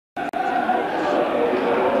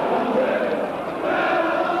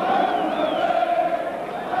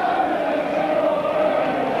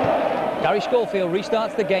Gary Schofield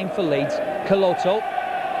restarts the game for Leeds. Coloto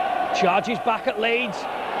charges back at Leeds.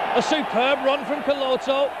 A superb run from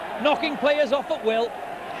Coloto, knocking players off at will.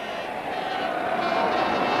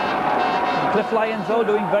 Cliff Lyons, though,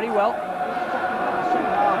 doing very well.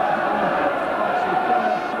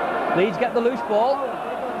 Leeds get the loose ball.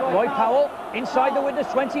 Roy Powell inside the Widnes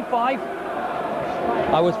 25.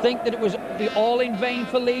 I would think that it was all in vain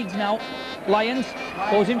for Leeds now. Lyons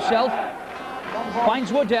goes himself,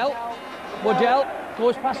 finds Waddell. Waddell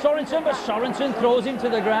goes past Sorensen, but Sorensen throws him to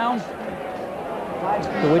the ground.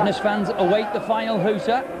 The Widnes fans await the final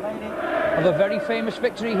hooter of a very famous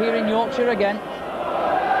victory here in Yorkshire again.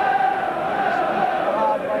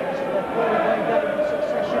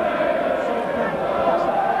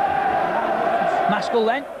 Maskell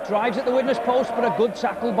then drives at the Widnes post, but a good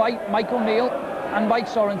tackle by Mike O'Neill and by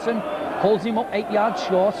Sorensen holds him up 8 yards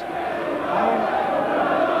short.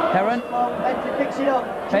 Heron,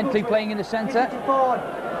 Bentley playing in the centre.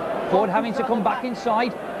 Ford having to come back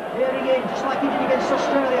inside. Just like he did against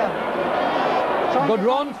Australia. Good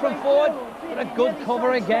run from Ford, but a good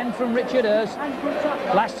cover again from Richard Ayres.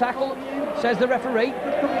 Last tackle, says the referee.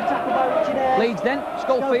 Leeds then,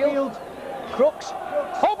 Schofield, Crooks.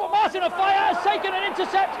 Oh, but Martin Offiah has taken an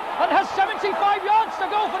intercept and has 75 yards to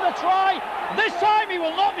go for the try. This time he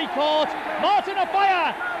will not be caught. Martin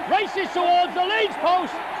Offiah races towards the Leeds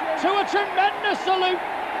post to a tremendous salute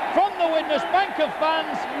from the Widnes bank of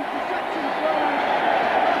fans.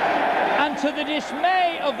 And to the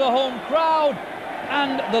dismay of the home crowd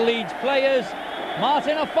and the Leeds players,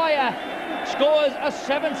 Martin Offiah scores a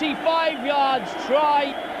 75 yards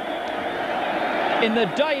try in the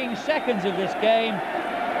dying seconds of this game.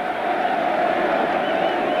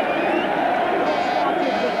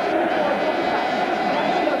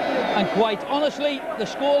 And quite honestly, the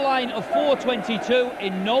scoreline of 4-22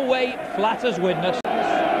 in no way flatters Widnes.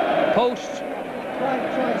 Post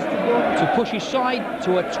to push his side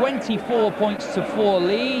to a 24 points to 4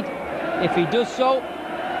 lead. If he does so,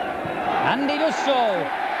 and he does so.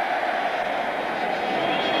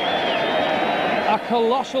 A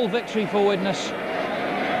colossal victory for Widnes.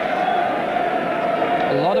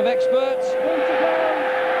 A lot of experts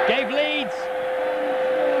gave Leeds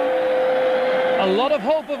a lot of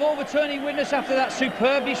hope of overturning Widnes after that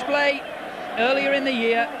superb display earlier in the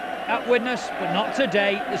year at Widnes, but not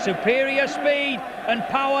today. The superior speed and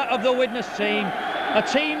power of the Widnes team, a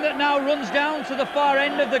team that now runs down to the far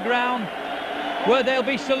end of the ground where they'll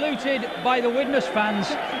be saluted by the Widnes fans.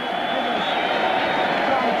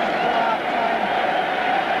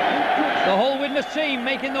 The whole Widnes team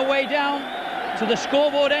making their way down to the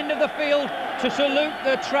scoreboard end of the field to salute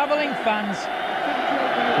the travelling fans.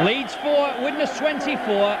 Leeds 4, Widnes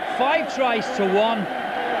 24, 5 tries to 1.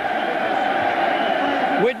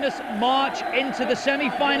 Widnes march into the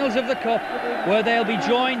semi-finals of the Cup, where they'll be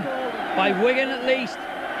joined by Wigan at least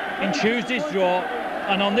in Tuesday's draw.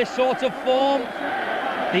 And on this sort of form,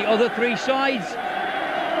 the other 3 sides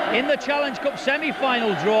in the Challenge Cup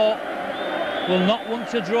semi-final draw will not want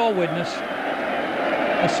to draw Widnes.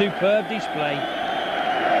 A superb display.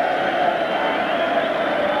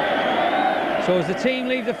 So as the team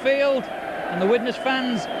leave the field and the Widnes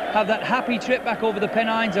fans have that happy trip back over the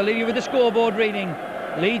Pennines, I'll leave you with the scoreboard reading.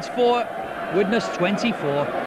 Leeds 4, Widnes 24.